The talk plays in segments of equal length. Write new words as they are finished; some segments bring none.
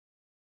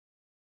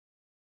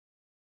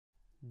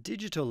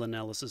Digital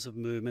analysis of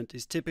movement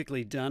is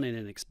typically done in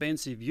an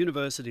expensive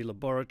university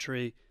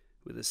laboratory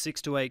with a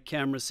 6 to 8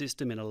 camera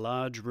system in a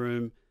large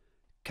room,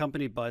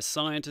 accompanied by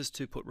scientists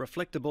who put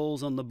reflector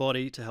balls on the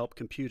body to help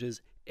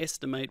computers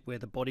estimate where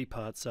the body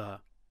parts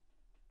are.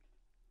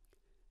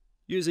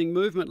 Using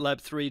Moovment Lab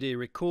 3D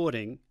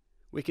recording,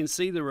 we can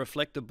see the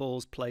reflector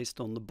balls placed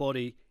on the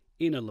body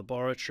in a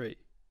laboratory.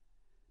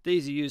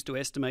 These are used to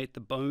estimate the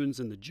bones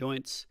and the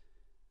joints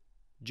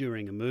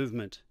during a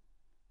movement.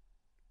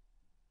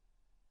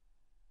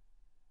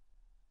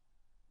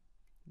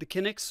 The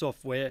Kinect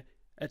software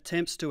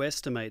attempts to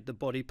estimate the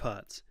body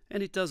parts,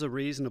 and it does a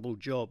reasonable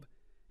job.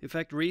 In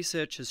fact,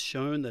 research has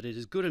shown that it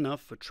is good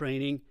enough for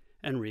training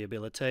and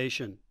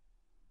rehabilitation.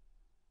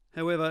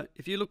 However,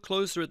 if you look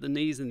closer at the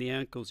knees and the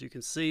ankles, you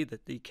can see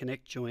that the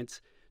Kinect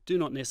joints do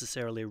not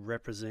necessarily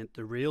represent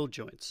the real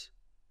joints.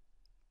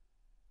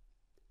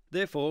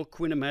 Therefore,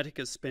 Qinematic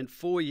has spent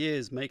 4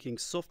 years making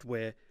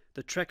software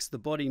that tracks the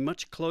body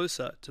much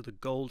closer to the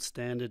gold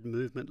standard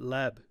Moovment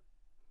Lab.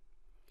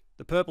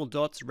 The purple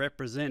dots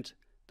represent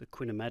the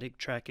Qinematic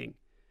tracking,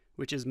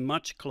 which is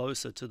much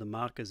closer to the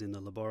markers in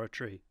the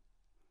laboratory.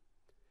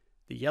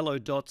 The yellow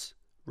dots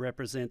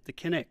represent the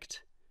Kinect,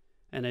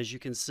 and as you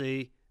can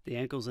see, the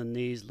ankles and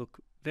knees look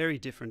very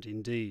different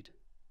indeed.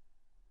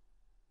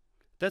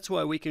 That's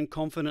why we can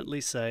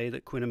confidently say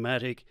that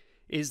Qinematic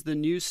is the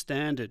new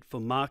standard for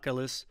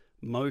markerless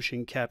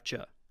motion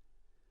capture,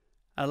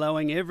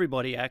 allowing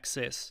everybody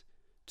access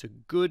to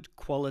good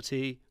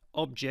quality,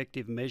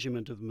 objective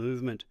measurement of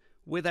movement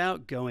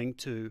without going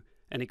to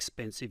an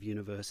expensive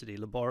university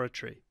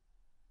laboratory.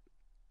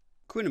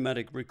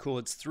 Qinematic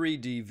records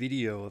 3D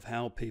video of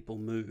how people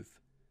move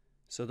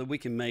so that we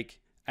can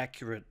make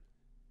accurate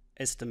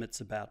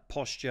estimates about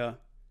posture,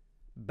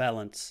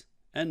 balance,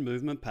 and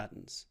movement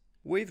patterns.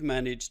 We've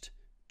managed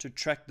to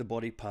track the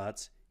body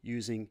parts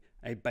using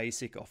a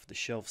basic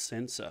off-the-shelf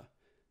sensor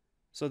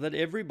so that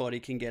everybody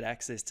can get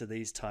access to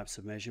these types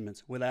of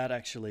measurements without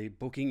actually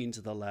booking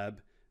into the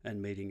lab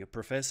and meeting a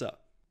professor.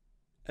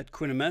 At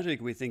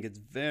Qinematic, we think it's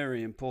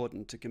very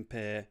important to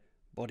compare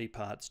body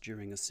parts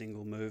during a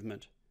single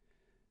movement.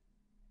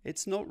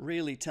 It's not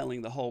really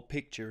telling the whole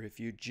picture if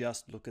you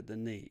just look at the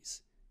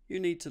knees. You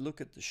need to look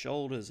at the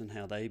shoulders and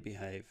how they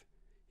behave.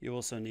 You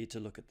also need to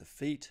look at the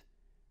feet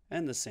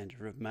and the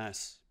center of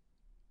mass.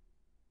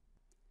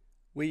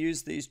 We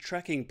use these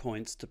tracking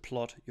points to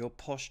plot your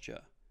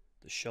posture: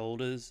 the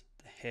shoulders,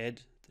 the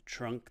head, the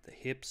trunk, the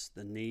hips,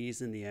 the knees,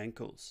 and the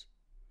ankles.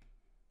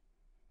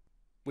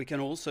 We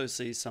can also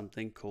see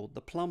something called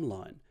the plumb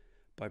line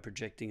by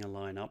projecting a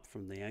line up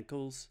from the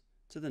ankles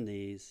to the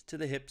knees, to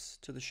the hips,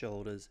 to the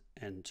shoulders,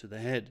 and to the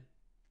head.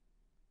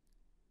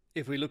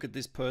 If we look at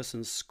this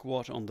person's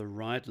squat on the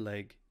right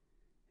leg,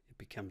 it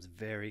becomes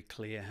very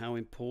clear how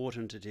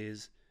important it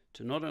is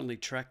to not only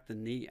track the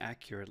knee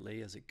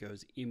accurately as it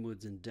goes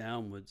inwards and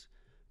downwards,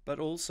 but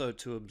also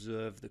to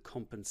observe the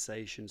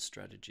compensation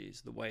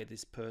strategies, the way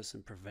this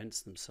person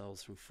prevents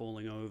themselves from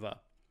falling over.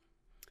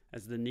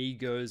 As the knee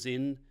goes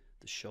in,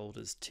 the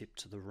shoulders tip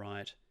to the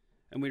right,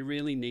 and we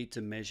really need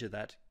to measure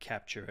that,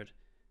 capture it,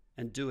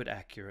 and do it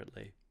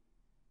accurately.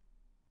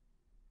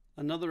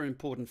 Another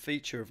important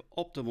feature of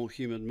optimal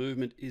human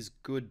movement is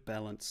good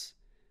balance,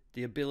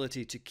 the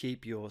ability to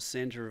keep your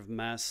center of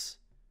mass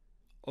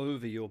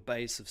over your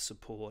base of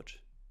support.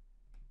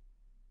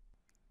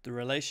 The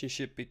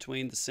relationship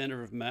between the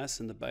center of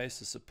mass and the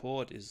base of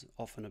support is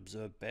often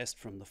observed best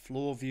from the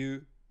floor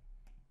view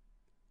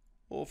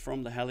or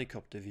from the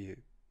helicopter view,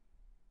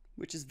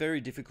 which is very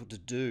difficult to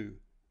do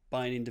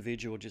by an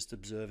individual just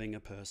observing a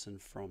person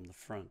from the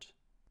front.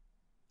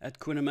 At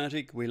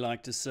Qinematic, we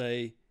like to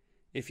say,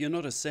 if you're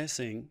not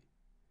assessing,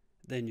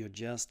 then you're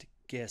just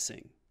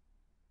guessing.